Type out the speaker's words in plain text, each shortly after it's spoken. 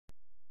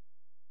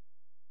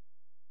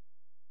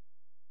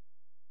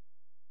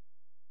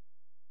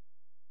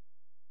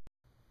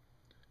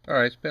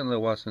Alright, it's been a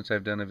little while since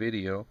I've done a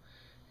video,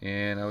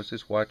 and I was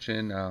just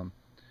watching,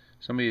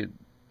 somebody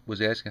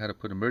was asking how to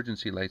put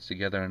emergency lights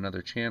together on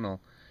another channel,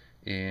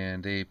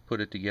 and they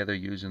put it together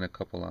using a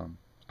couple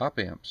op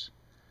amps.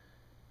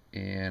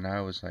 And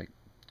I was like,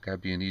 gotta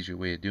be an easier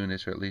way of doing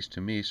this, or at least to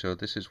me, so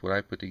this is what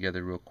I put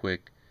together real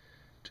quick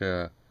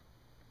to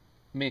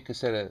make a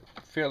set of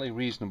fairly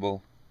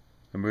reasonable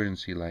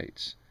emergency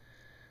lights.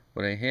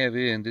 What I have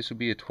in, this will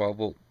be a 12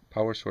 volt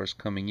power source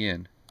coming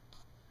in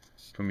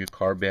from your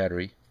car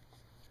battery.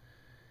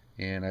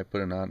 And I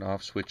put an on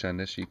off switch on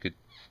this so you could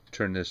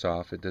turn this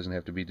off. It doesn't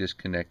have to be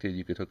disconnected.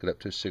 You could hook it up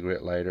to a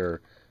cigarette lighter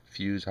or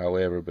fuse,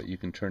 however, but you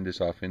can turn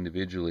this off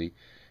individually.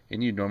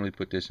 And you normally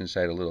put this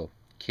inside a little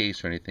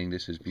case or anything.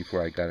 This is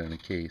before I got in a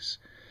case,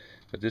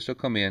 but this will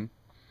come in.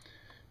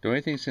 The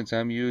only thing, since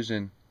I'm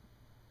using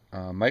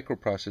a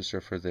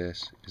microprocessor for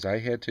this, is I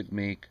had to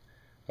make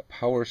a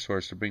power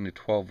source to bring the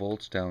 12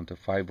 volts down to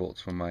 5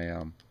 volts from my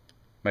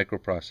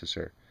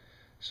microprocessor.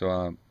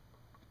 So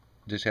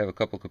just have a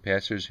couple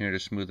capacitors here to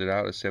smooth it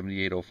out, a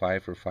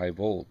 7805 for 5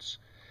 volts,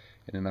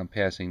 and then I'm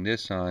passing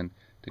this on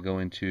to go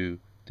into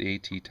the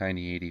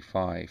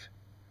attiny85.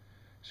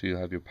 So you'll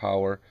have your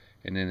power,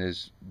 and then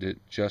as the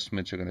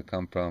adjustments are going to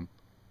come from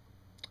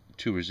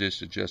two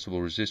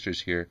adjustable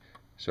resistors here,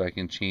 so I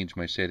can change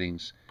my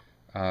settings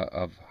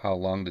of how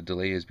long the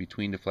delay is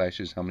between the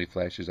flashes, how many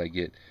flashes I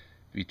get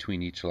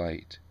between each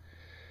light.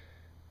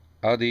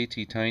 Out of the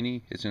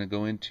attiny, it's going to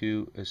go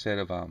into a set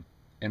of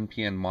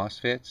NPN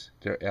MOSFETs.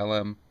 They're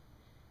LM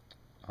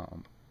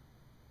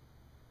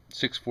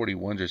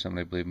 641s or something,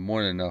 I believe,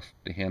 more than enough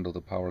to handle the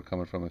power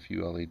coming from a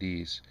few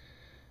LEDs.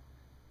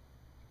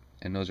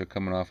 And those are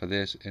coming off of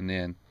this, and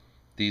then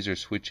these are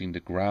switching to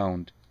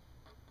ground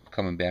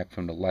coming back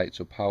from the light,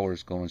 so power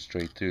is going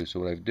straight through.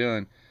 So what I've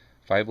done,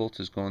 5 volts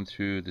is going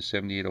through the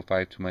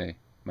 7805 to my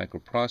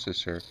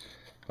microprocessor,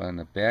 but on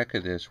the back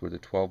of this, where the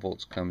 12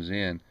 volts comes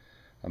in,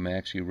 I'm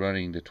actually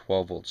running the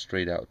 12 volts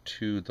straight out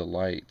to the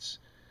lights.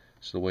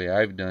 So the way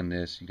I've done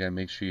this, you gotta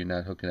make sure you're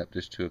not hooking up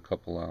just to a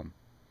couple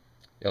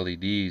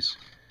LEDs.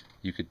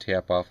 You could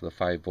tap off the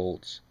 5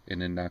 volts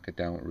and then knock it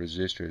down with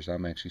resistors.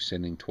 I'm actually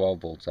sending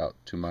 12 volts out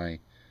to my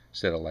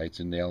set of lights,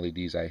 and the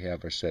LEDs I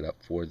have are set up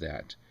for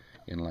that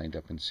and lined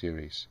up in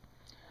series.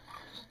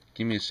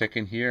 Give me a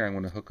second here. I'm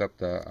going to hook up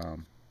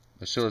the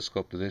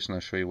oscilloscope to this, and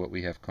I'll show you what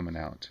we have coming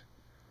out.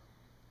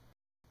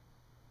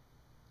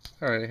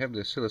 Alright, I have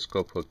the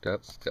oscilloscope hooked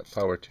up, got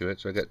power to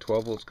it, so I got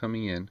 12 volts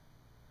coming in.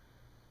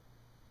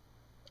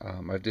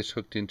 I've just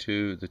hooked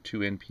into the two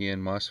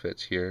NPN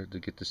MOSFETs here to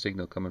get the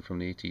signal coming from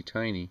the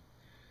attiny,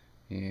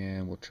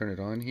 and we'll turn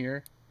it on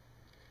here,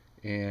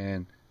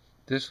 and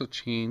this will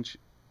change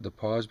the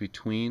pause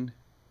between.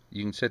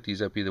 You can set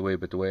these up either way,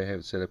 but the way I have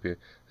it set up here,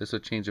 this will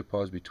change the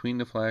pause between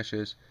the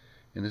flashes,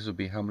 and this will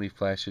be how many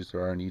flashes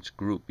there are in each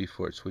group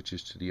before it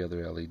switches to the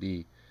other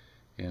LED.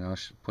 And I'll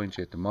point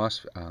you at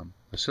the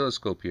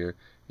oscilloscope here,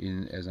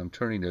 and as I'm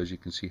turning those, you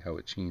can see how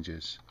it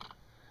changes.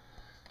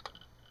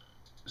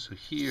 So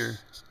here,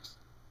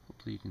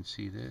 hopefully you can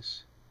see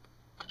this.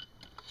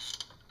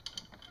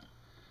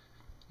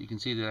 You can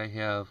see that I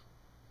have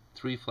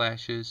 3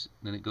 flashes,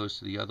 then it goes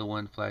to the other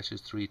one,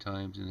 flashes 3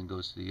 times, and then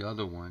goes to the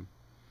other one.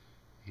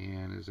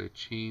 And as I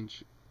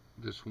change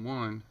this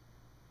one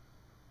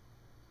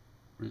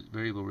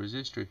variable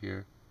resistor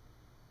here,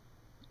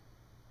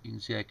 you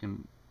can see I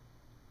can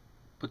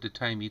put the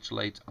time each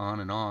light's on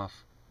and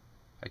off.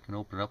 I can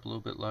open it up a little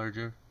bit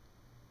larger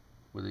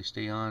where they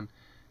stay on.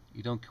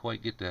 You don't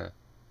quite get the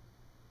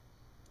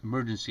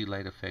emergency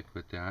light effect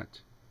with that.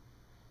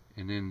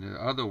 And then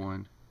the other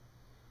one,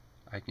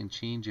 I can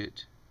change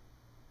it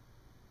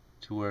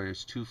to where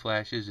it's 2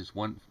 flashes. It's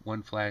one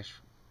flash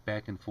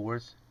back and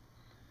forth.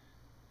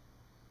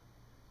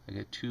 I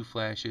get 2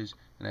 flashes,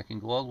 and I can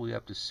go all the way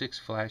up to 6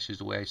 flashes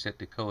the way I set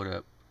the code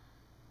up.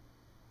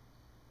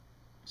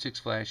 6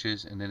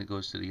 flashes, and then it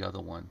goes to the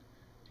other one.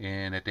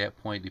 And at that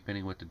point,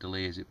 depending what the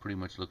delay is, it pretty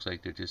much looks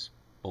like they're just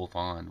both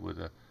on with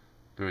a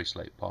very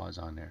slight pause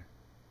on there.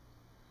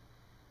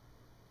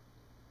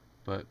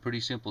 But pretty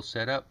simple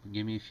setup.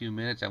 Give me a few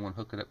minutes. I'm going to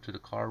hook it up to the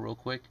car real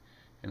quick,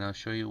 and I'll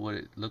show you what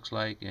it looks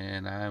like.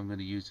 And I'm going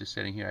to use this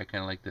setting here. I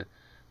kind of like the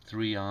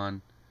 3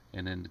 on,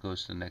 and then it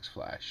goes to the next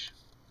flash.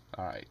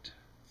 Alright.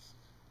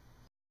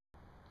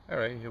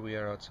 Alright, here we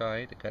are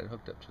outside. I got it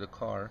hooked up to the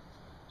car.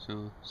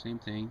 So, same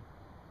thing.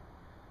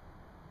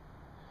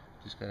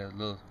 Just got a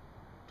little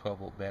 12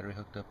 volt battery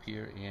hooked up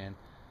here, and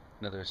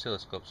another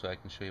oscilloscope so I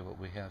can show you what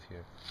we have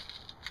here.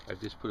 I've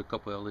just put a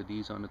couple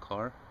LEDs on the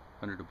car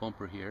under the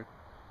bumper here,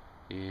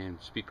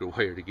 and speaker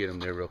wire to get them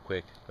there real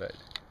quick. But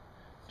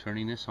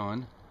turning this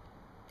on,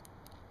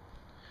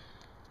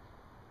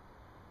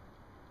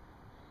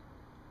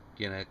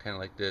 again, I kind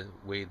of like the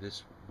way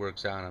this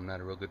works out. I'm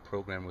not a real good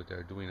programmer with the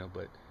Arduino,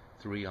 but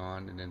 3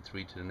 on and then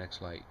 3 to the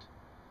next light.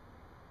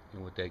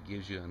 And what that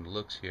gives you on the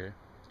looks here,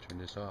 turn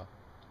this off.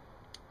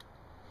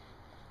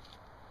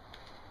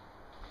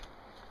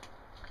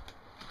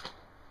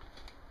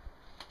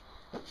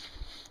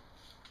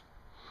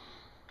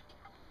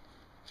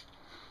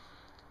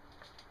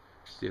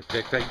 the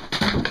effect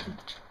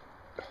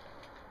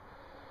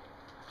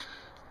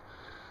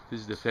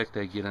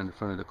I get on the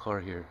front of the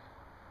car here.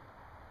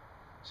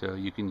 So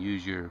you can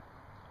use if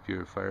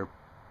you're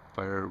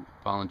a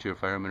volunteer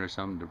fireman or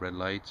something, the red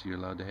lights you're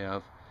allowed to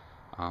have.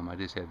 I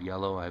just have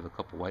yellow. I have a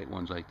couple white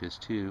ones like this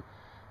too.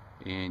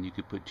 And you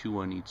could put 2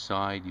 on each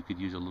side. You could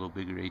use a little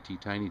bigger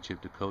attiny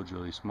chip. The code's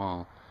really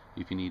small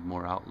if you need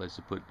more outlets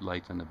to put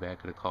lights on the back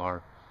of the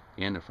car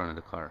and the front of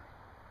the car.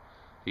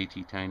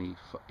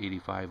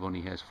 attiny85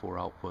 only has 4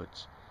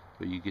 outputs,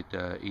 but you get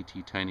the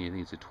attiny, I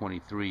think it's a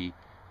 23,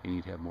 and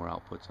you'd have more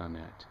outputs on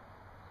that.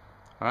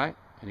 Alright,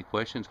 any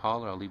questions,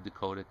 holler. I'll leave the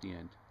code at the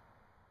end.